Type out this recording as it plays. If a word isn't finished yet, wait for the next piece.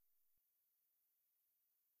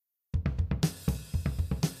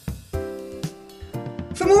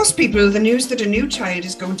most people, the news that a new child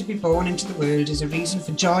is going to be born into the world is a reason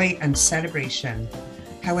for joy and celebration.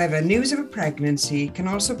 However, news of a pregnancy can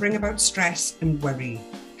also bring about stress and worry.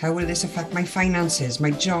 How will this affect my finances,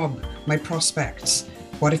 my job, my prospects?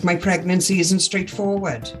 What if my pregnancy isn't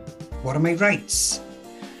straightforward? What are my rights?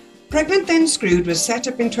 Pregnant Then Screwed was set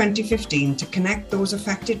up in 2015 to connect those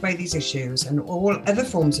affected by these issues and all other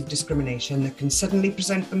forms of discrimination that can suddenly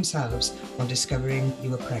present themselves on discovering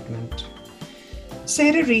you are pregnant.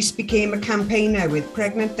 Sarah Rees became a campaigner with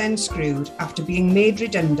Pregnant Then Screwed after being made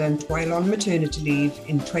redundant while on maternity leave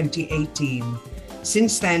in 2018.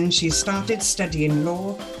 Since then, she's started studying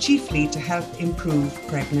law, chiefly to help improve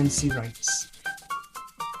pregnancy rights.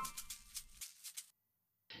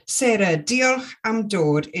 Sarah, diolch am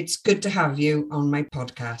dod. It's good to have you on my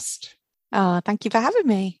podcast. Thank you for having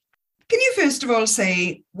me. Can you first of all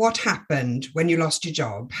say what happened when you lost your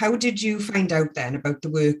job? How did you find out then about the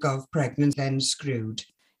work of Pregnant Then Screwed?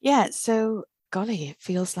 Yeah, so golly, it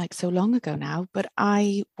feels like so long ago now, but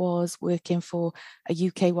I was working for a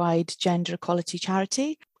UK-wide gender equality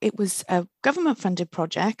charity. It was a government-funded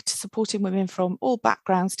project supporting women from all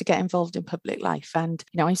backgrounds to get involved in public life. And,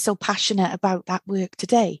 I'm still passionate about that work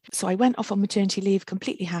today. So I went off on maternity leave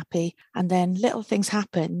completely happy. And then little things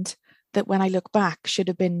happened that when I look back should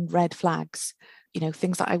have been red flags.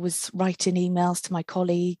 Things that I was writing emails to my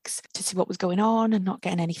colleagues to see what was going on and not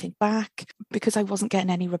getting anything back. Because I wasn't getting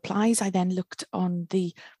any replies, I then looked on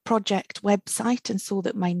the project website and saw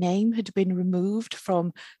that my name had been removed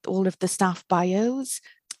from all of the staff bios.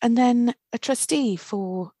 And then a trustee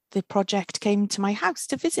for the project came to my house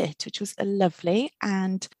to visit, which was lovely.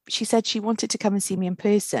 And she said she wanted to come and see me in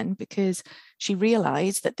person because she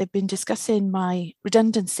realised that they'd been discussing my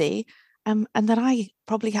redundancy and that I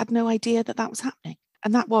probably had no idea that was happening.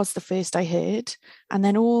 And that was the first I heard. And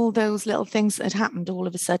then all those little things that had happened all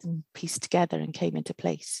of a sudden pieced together and came into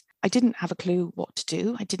place. I didn't have a clue what to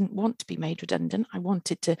do. I didn't want to be made redundant. I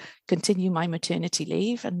wanted to continue my maternity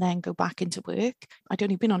leave and then go back into work. I'd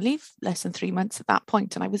only been on leave less than 3 months at that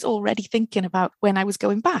point, and I was already thinking about when I was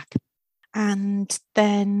going back. And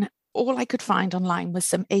then all I could find online was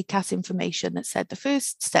some ACAS information that said the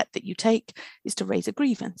first step that you take is to raise a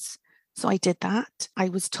grievance. So I did that. I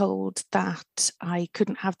was told that I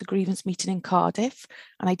couldn't have the grievance meeting in Cardiff,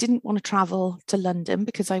 and I didn't want to travel to London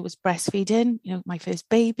because I was breastfeeding, my first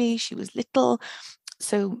baby. She was little.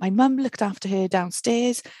 So my mum looked after her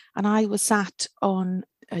downstairs, and I was sat on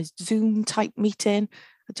a Zoom type meeting.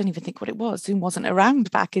 I don't even think what it was. Zoom wasn't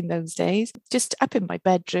around back in those days. Just up in my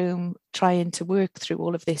bedroom, trying to work through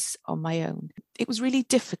all of this on my own. It was really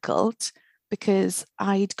difficult because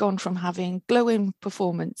I'd gone from having glowing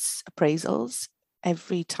performance appraisals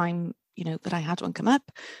every time, that I had one come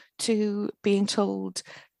up, to being told,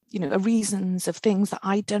 reasons of things that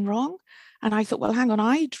I'd done wrong. And I thought, well, hang on,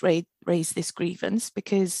 I'd raise this grievance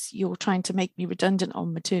because you're trying to make me redundant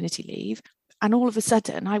on maternity leave. And all of a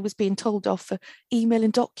sudden, I was being told off for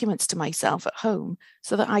emailing documents to myself at home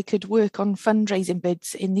so that I could work on fundraising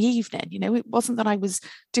bids in the evening. It wasn't that I was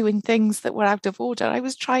doing things that were out of order. I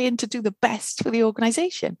was trying to do the best for the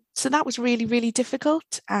organisation. So that was really, really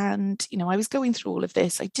difficult. And, I was going through all of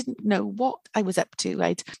this. I didn't know what I was up to.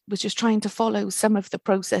 I was just trying to follow some of the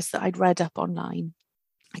process that I'd read up online.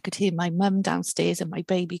 I could hear my mum downstairs and my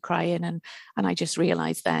baby crying. And I just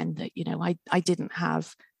realised then that, I didn't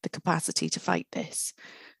have the capacity to fight this.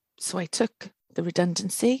 So I took the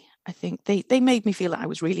redundancy. I think they made me feel that I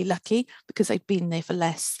was really lucky because I'd been there for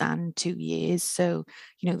less than 2 years. So,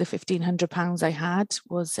 the £1,500 I had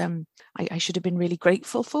was, I should have been really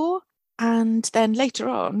grateful for. And then later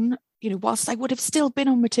on, whilst I would have still been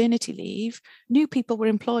on maternity leave, new people were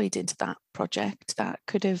employed into that project that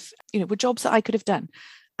could have, were jobs that I could have done.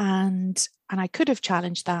 And I could have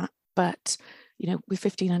challenged that, but with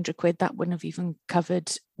 £1,500, that wouldn't have even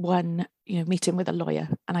covered one, meeting with a lawyer.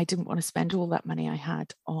 And I didn't want to spend all that money I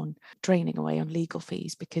had on draining away on legal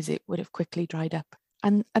fees because it would have quickly dried up.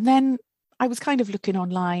 And then I was kind of looking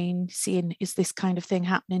online, seeing, is this kind of thing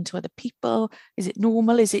happening to other people? Is it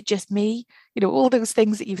normal? Is it just me? All those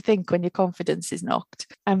things that you think when your confidence is knocked.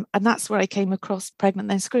 And that's where I came across Pregnant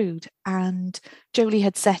Then Screwed. And Jolie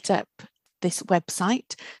had set up this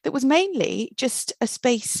website that was mainly just a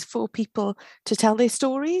space for people to tell their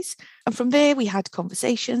stories. And from there we had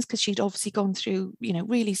conversations because she'd obviously gone through,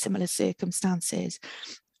 really similar circumstances.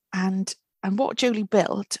 And what Jolie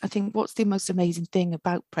built, I think what's the most amazing thing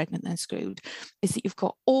about Pregnant Then Screwed is that you've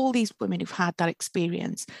got all these women who've had that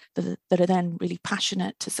experience that are then really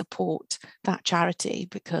passionate to support that charity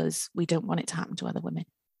because we don't want it to happen to other women.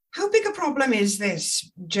 How big a problem is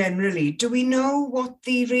this generally? Do we know what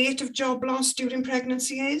the rate of job loss during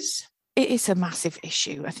pregnancy is? It is a massive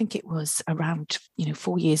issue. I think it was around,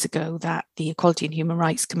 4 years ago that the Equality and Human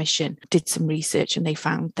Rights Commission did some research, and they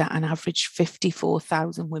found that an average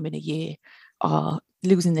 54,000 women a year are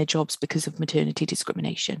losing their jobs because of maternity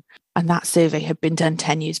discrimination. And that survey had been done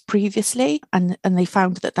 10 years previously, and they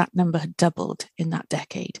found that number had doubled in that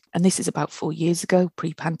decade. And this is about 4 years ago,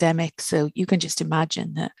 pre-pandemic. So you can just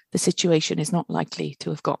imagine that the situation is not likely to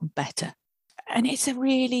have gotten better. And it's a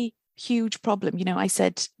really huge problem. I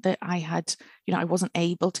said that I wasn't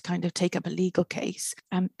able to kind of take up a legal case.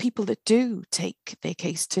 People that do take their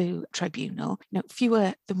case to tribunal,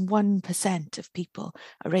 fewer than 1% of people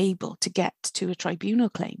are able to get to a tribunal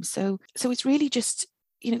claim. So it's really just,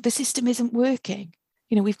 the system isn't working.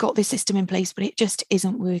 We've got this system in place, but it just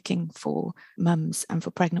isn't working for mums and for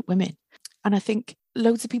pregnant women. And I think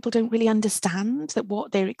loads of people don't really understand that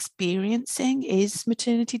what they're experiencing is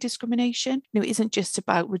maternity discrimination. It isn't just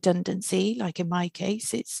about redundancy, like in my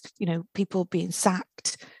case. It's, people being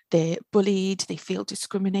sacked, they're bullied, they feel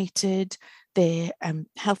discriminated, their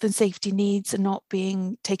health and safety needs are not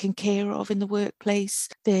being taken care of in the workplace,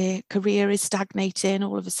 their career is stagnating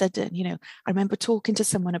all of a sudden. I remember talking to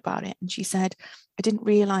someone about it, and she said, I didn't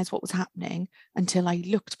realise what was happening until I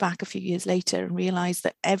looked back a few years later and realised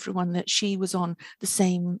that everyone that she was on the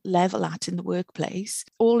same level at in the workplace,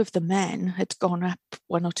 all of the men had gone up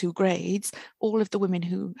 1 or 2 grades, all of the women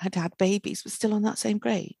who had had babies were still on that same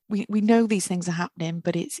grade. We know these things are happening,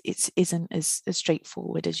 but it isn't as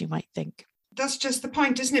straightforward as you might think. That's just the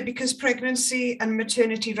point, isn't it? Because pregnancy and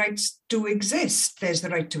maternity rights do exist. There's the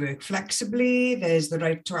right to work flexibly. There's the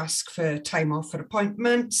right to ask for time off for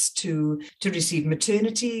appointments, to receive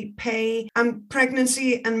maternity pay. And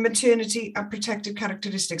pregnancy and maternity are protected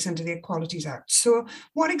characteristics under the Equalities Act. So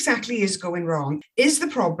what exactly is going wrong? Is the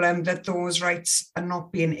problem that those rights are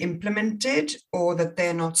not being implemented, or that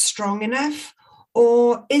they're not strong enough?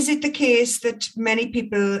 Or is it the case that many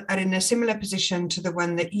people are in a similar position to the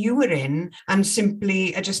one that you were in and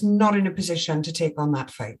simply are just not in a position to take on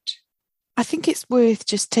that fight? I think it's worth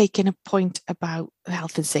just taking a point about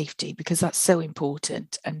health and safety, because that's so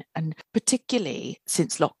important. And particularly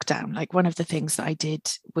since lockdown, like one of the things that I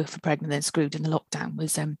did for Pregnant Then Screwed in the lockdown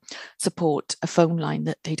was support a phone line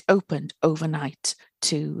that they'd opened overnight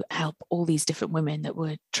to help all these different women that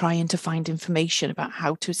were trying to find information about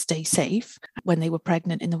how to stay safe when they were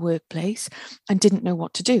pregnant in the workplace and didn't know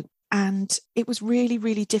what to do. And it was really,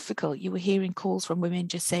 really difficult. You were hearing calls from women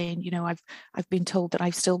just saying, I've been told that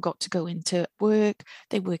I've still got to go into work.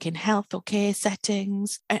 They work in health or care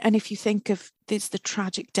settings. And if you think of this, the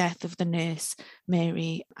tragic death of the nurse,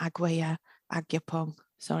 Mary Agyapong,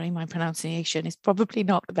 sorry, my pronunciation is probably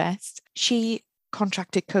not the best. She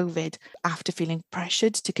contracted COVID after feeling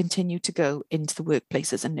pressured to continue to go into the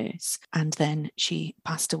workplace as a nurse. And then she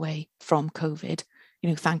passed away from COVID.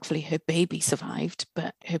 Thankfully her baby survived,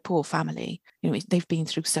 but her poor family, they've been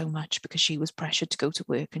through so much because she was pressured to go to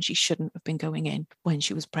work and she shouldn't have been going in when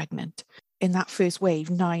she was pregnant. In that first wave,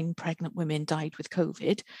 9 pregnant women died with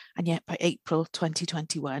COVID. And yet by April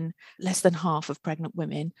 2021, less than half of pregnant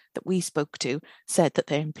women that we spoke to said that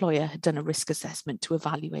their employer had done a risk assessment to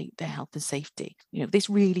evaluate their health and safety. This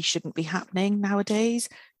really shouldn't be happening nowadays.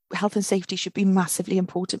 Health and safety should be massively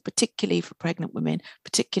important, particularly for pregnant women,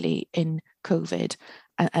 particularly in COVID,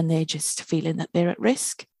 and they're just feeling that they're at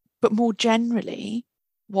risk. But more generally,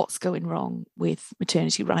 what's going wrong with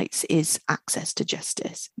maternity rights is access to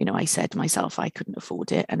justice. I said myself, I couldn't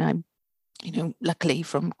afford it. And I'm, luckily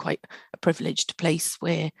from quite a privileged place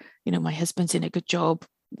where, my husband's in a good job.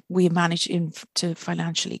 We managed to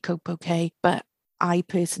financially cope okay. But I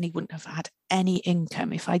personally wouldn't have had any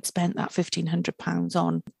income if I'd spent that £1,500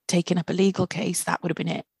 on taking up a legal case. That would have been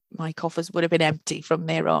it. My coffers would have been empty from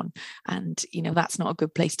there on. And, that's not a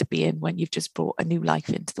good place to be in when you've just brought a new life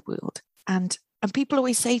into the world. And people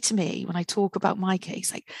always say to me when I talk about my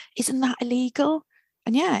case, like, isn't that illegal?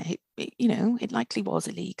 And yeah, it likely was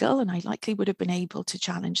illegal, and I likely would have been able to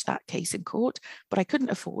challenge that case in court, but I couldn't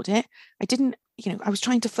afford it. I didn't, I was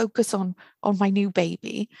trying to focus on my new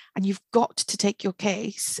baby, and you've got to take your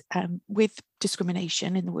case with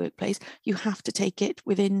discrimination in the workplace. You have to take it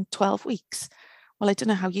within 12 weeks. Well, I don't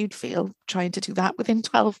know how you'd feel trying to do that within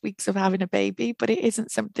 12 weeks of having a baby, but it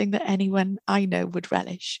isn't something that anyone I know would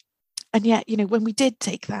relish. And yet, when we did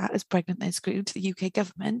take that as Pregnant Then Screwed to the UK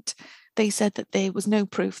government, they said that there was no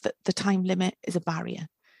proof that the time limit is a barrier.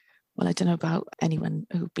 Well, I don't know about anyone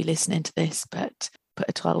who would be listening to this, but put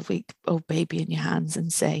a 12-week-old baby in your hands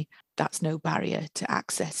and say that's no barrier to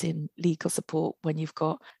accessing legal support when you've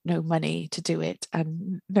got no money to do it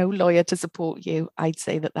and no lawyer to support you. I'd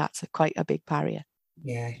say that that's quite a big barrier.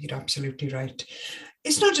 Yeah, you're absolutely right.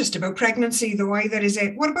 It's not just about pregnancy, though, either, is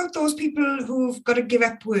it? What about those people who've got to give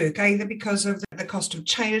up work, either because of the cost of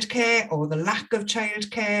childcare or the lack of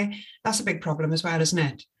childcare? That's a big problem as well, isn't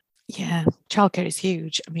it? Yeah, childcare is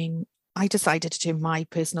huge. I mean, I decided to turn my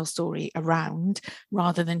personal story around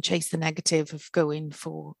rather than chase the negative of going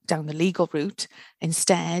for down the legal route.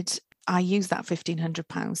 Instead, I used that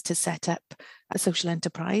 £1,500 to set up a social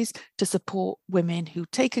enterprise to support women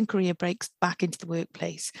who'd taken career breaks back into the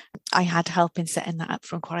workplace. I had help in setting that up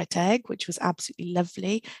from Chwarae Teg, which was absolutely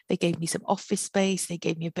lovely. They gave me some office space. They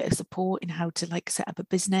gave me a bit of support in how to set up a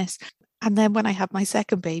business. And then when I had my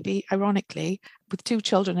second baby, ironically, with 2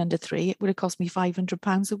 children under 3, it would have cost me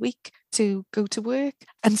 £500 a week to go to work.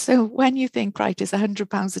 And so when you think, right, it's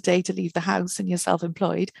 £100 a day to leave the house and you're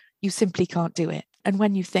self-employed, you simply can't do it. And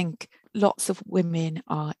when you think lots of women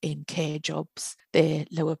are in care jobs, they're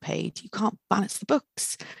lower paid, you can't balance the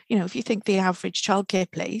books. If you think the average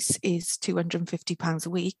childcare place is £250 a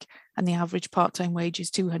week and the average part-time wage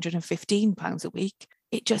is £215 a week,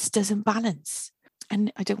 it just doesn't balance.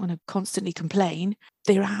 And I don't want to constantly complain.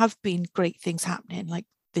 There have been great things happening, like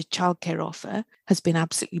the childcare offer has been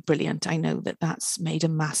absolutely brilliant. I know that that's made a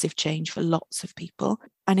massive change for lots of people.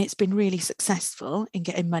 And it's been really successful in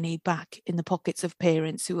getting money back in the pockets of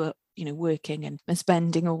parents who are, working and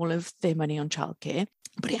spending all of their money on childcare.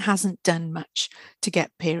 But it hasn't done much to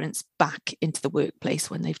get parents back into the workplace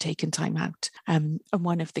when they've taken time out. And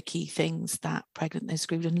one of the key things that Pregnant Then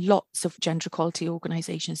Screwed and lots of gender equality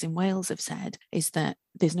organisations in Wales have said is that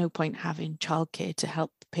there's no point having childcare to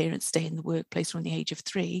help parents stay in the workplace from the age of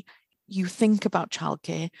 3. You think about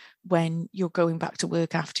childcare when you're going back to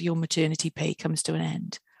work after your maternity pay comes to an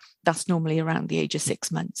end. That's normally around the age of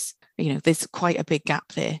 6 months. There's quite a big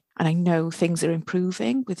gap there. And I know things are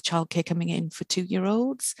improving with childcare coming in for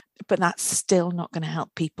 2-year-olds, but that's still not going to help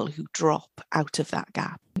people who drop out of that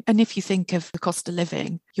gap. And if you think of the cost of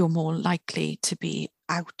living, you're more likely to be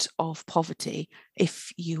out of poverty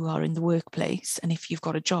if you are in the workplace and if you've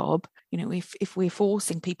got a job. If we're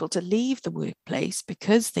forcing people to leave the workplace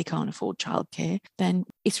because they can't afford childcare, then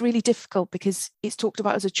it's really difficult because it's talked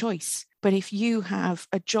about as a choice. But if you have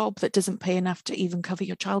a job that doesn't pay enough to even cover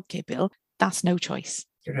your childcare bill, that's no choice.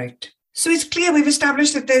 You're right. So it's clear we've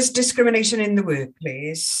established that there's discrimination in the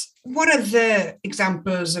workplace. What other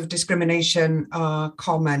examples of discrimination are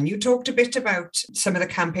common? You talked a bit about some of the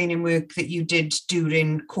campaigning work that you did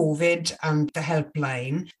during COVID and the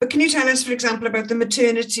helpline. But can you tell us, for example, about the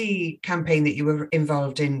maternity campaign that you were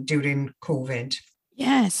involved in during COVID?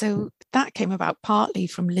 Yeah, so that came about partly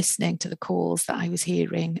from listening to the calls that I was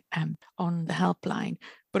hearing on the helpline,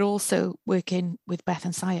 but also working with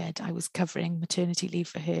Bethan Syed. I was covering maternity leave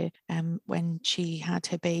for her when she had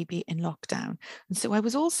her baby in lockdown. And so I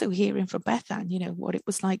was also hearing from Bethan, what it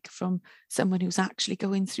was like from someone who's actually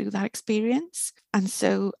going through that experience. And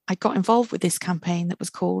so I got involved with this campaign that was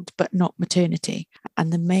called But Not Maternity.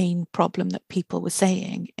 And the main problem that people were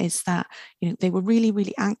saying is that, they were really,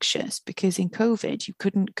 really anxious because in COVID, you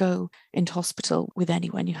couldn't go into hospital with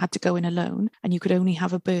anyone. You had to go in alone and you could only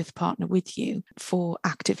have a birth partner with you for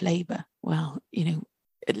active labour. Well,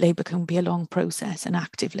 labour can be a long process and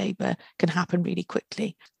active labour can happen really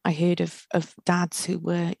quickly. I heard of dads who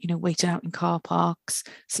were, waiting out in car parks,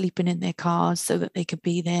 sleeping in their cars so that they could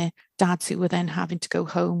be there. Dads who were then having to go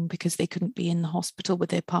home because they couldn't be in the hospital with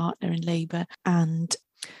their partner in labour. And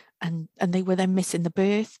they were then missing the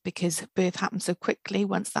birth because birth happened so quickly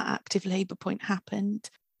once that active labour point happened.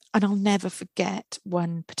 And I'll never forget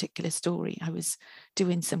one particular story. I was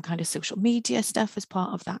doing some kind of social media stuff as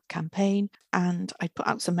part of that campaign. And I put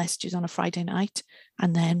out some messages on a Friday night.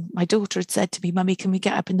 And then my daughter had said to me, "Mummy, can we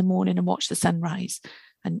get up in the morning and watch the sunrise?"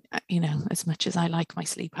 And, as much as I like my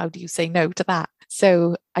sleep, how do you say no to that?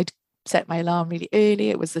 So I'd set my alarm really early.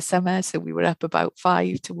 It was the summer, so we were up about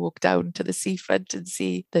 5 to walk down to the seafront and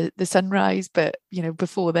see the sunrise. But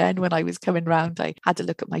before then, when I was coming round, I had to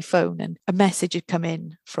look at my phone and a message had come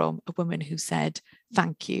in from a woman who said,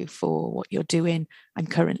 "Thank you for what you're doing. I'm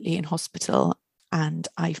currently in hospital and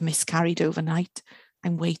I've miscarried overnight.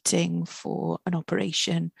 I'm waiting for an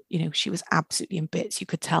operation." She was absolutely in bits. You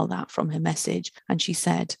could tell that from her message. And she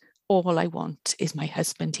said, "All I want is my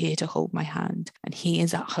husband here to hold my hand, and he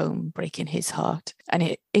is at home breaking his heart." And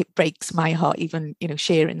it breaks my heart even,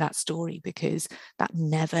 sharing that story, because that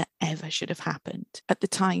never, ever should have happened. At the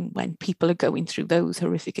time when people are going through those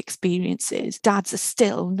horrific experiences, dads are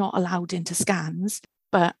still not allowed into scans.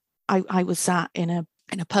 But I was sat in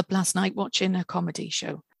a pub last night watching a comedy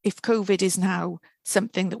show. If COVID is now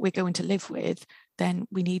something that we're going to live with, then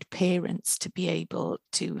we need parents to be able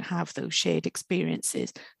to have those shared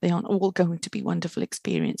experiences. They aren't all going to be wonderful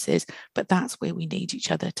experiences, but that's where we need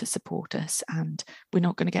each other to support us. And we're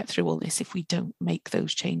not going to get through all this if we don't make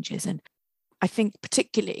those changes. And I think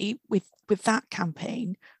particularly with that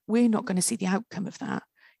campaign, we're not going to see the outcome of that.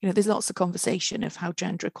 You know, there's lots of conversation of how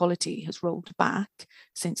gender equality has rolled back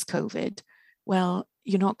since COVID. Well,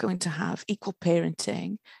 you're not going to have equal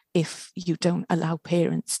parenting if you don't allow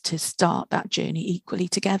parents to start that journey equally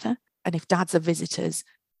together. And if dads are visitors,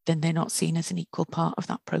 then they're not seen as an equal part of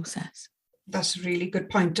that process. That's a really good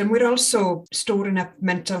point. And we're also storing up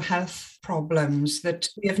mental health problems that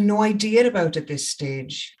we have no idea about at this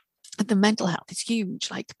stage. The mental health is huge.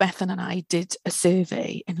 Like Bethan and I did a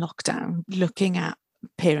survey in lockdown looking at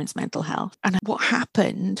parents' mental health. And what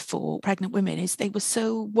happened for pregnant women is they were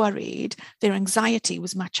so worried, their anxiety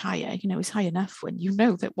was much higher. You know, it's high enough when you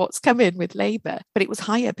know that what's coming with labour, but it was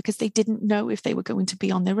higher because they didn't know if they were going to be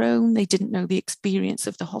on their own. They didn't know the experience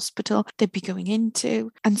of the hospital they'd be going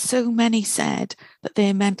into. And so many said that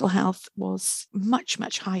their mental health was much,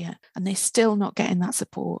 much higher, and they're still not getting that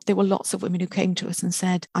support. There were lots of women who came to us and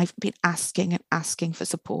said, I've been asking and asking for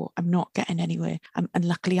support. I'm not getting anywhere. And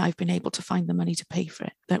luckily I've been able to find the money to pay for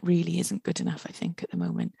it. That really isn't good enough, I think, at the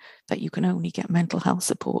moment, that you can only get mental health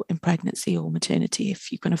support in pregnancy or maternity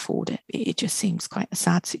if you can afford it. It just seems quite a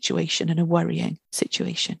sad situation and a worrying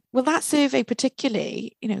situation. Well, that survey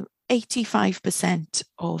particularly, 85%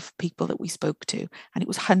 of people that we spoke to, and it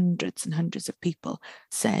was hundreds and hundreds of people,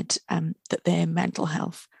 said that their mental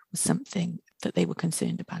health was something that they were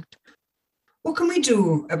concerned about. What can we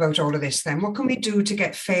do about all of this then? What can we do to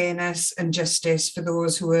get fairness and justice for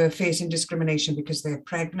those who are facing discrimination because they're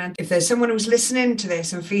pregnant? If there's someone who's listening to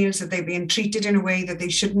this and feels that they're being treated in a way that they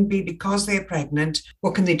shouldn't be because they're pregnant,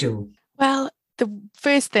 what can they do? Well, the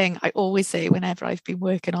first thing I always say whenever I've been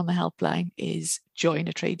working on the helpline is join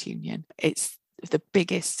a trade union. It's the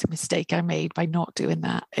biggest mistake I made by not doing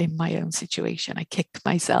that in my own situation. I kick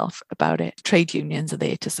myself about it. Trade unions are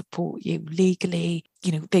there to support you legally.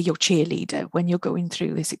 They're your cheerleader. When you're going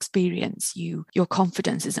through this experience, your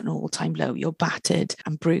confidence is at an all-time low. You're battered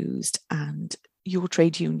and bruised, and your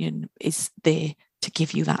trade union is there to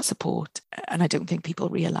give you that support. And I don't think people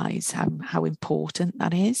realise how important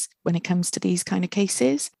that is when it comes to these kind of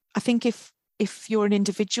cases. I think if you're an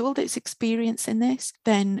individual that's experiencing this,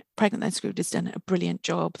 then Pregnant Then Screwed has done a brilliant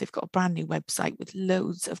job. They've got a brand new website with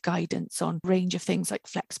loads of guidance on a range of things like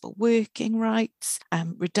flexible working rights,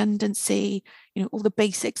 redundancy, all the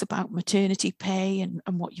basics about maternity pay and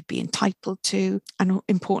what you'd be entitled to, and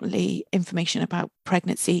importantly, information about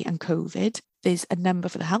pregnancy and COVID. There's a number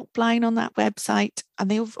for the helpline on that website,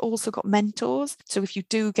 and they've also got mentors. So if you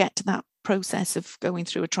do get to that process of going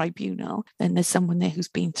through a tribunal, then there's someone there who's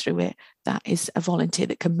been through it that is a volunteer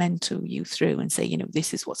that can mentor you through and say,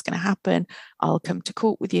 this is what's going to happen. I'll come to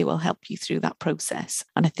court with you. I'll help you through that process.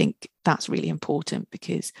 And I think that's really important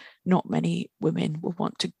because not many women will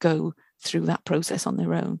want to go through that process on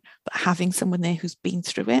their own, but having someone there who's been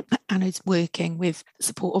through it and is working with the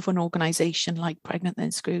support of an organisation like Pregnant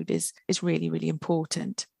Then Screwed is really, really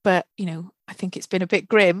important. But, I think it's been a bit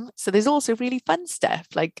grim. So there's also really fun stuff.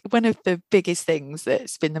 Like one of the biggest things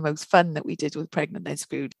that's been the most fun that we did with Pregnant Then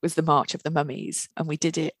Screwed was the March of the Mummies. And we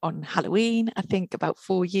did it on Halloween, I think about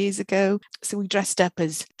 4 years ago. So we dressed up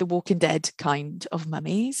as the Walking Dead kind of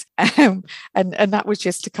mummies. And that was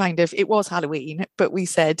just to it was Halloween, but we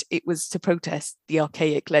said it was to protest the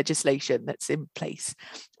archaic legislation that's in place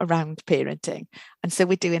around parenting. And so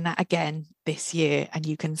we're doing that again this year, and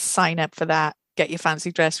you can sign up for that. Get your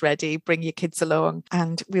fancy dress ready, bring your kids along,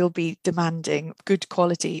 and we'll be demanding good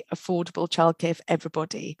quality, affordable childcare for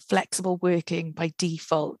everybody. Flexible working by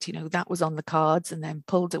default, that was on the cards and then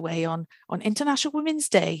pulled away on International Women's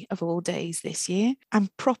Day of all days this year,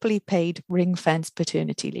 and properly paid ring-fenced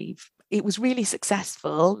paternity leave. It was really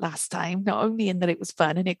successful last time, not only in that it was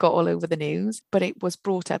fun and it got all over the news, but it was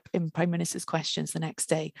brought up in Prime Minister's questions the next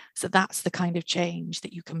day. So that's the kind of change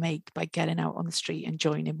that you can make by getting out on the street and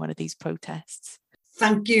joining one of these protests.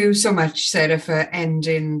 Thank you so much, Sarah, for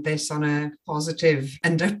ending this on a positive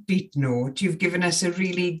and upbeat note. You've given us a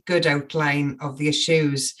really good outline of the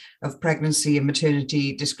issues of pregnancy and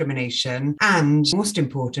maternity discrimination. And most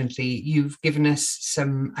importantly, you've given us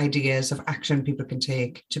some ideas of action people can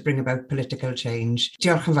take to bring about political change.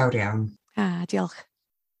 Diolch yn fawr iawn. Diolch.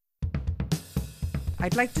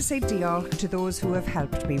 I'd like to say diolch to those who have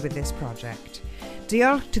helped me with this project.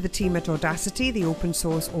 Diolch to the team at Audacity, the open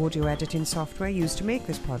source audio editing software used to make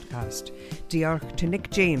this podcast. Diolch to Nick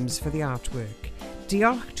James for the artwork.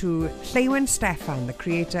 Diolch to Llewyn Steffan, the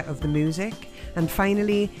creator of the music. And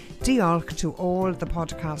finally, diolch to all the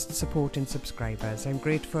podcast supporting subscribers. I'm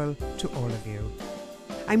grateful to all of you.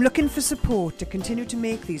 I'm looking for support to continue to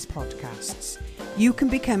make these podcasts. You can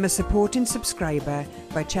become a supporting subscriber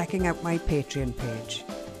by checking out my Patreon page.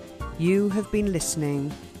 You have been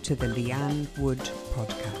listening to the Leanne Wood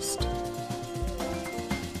Podcast.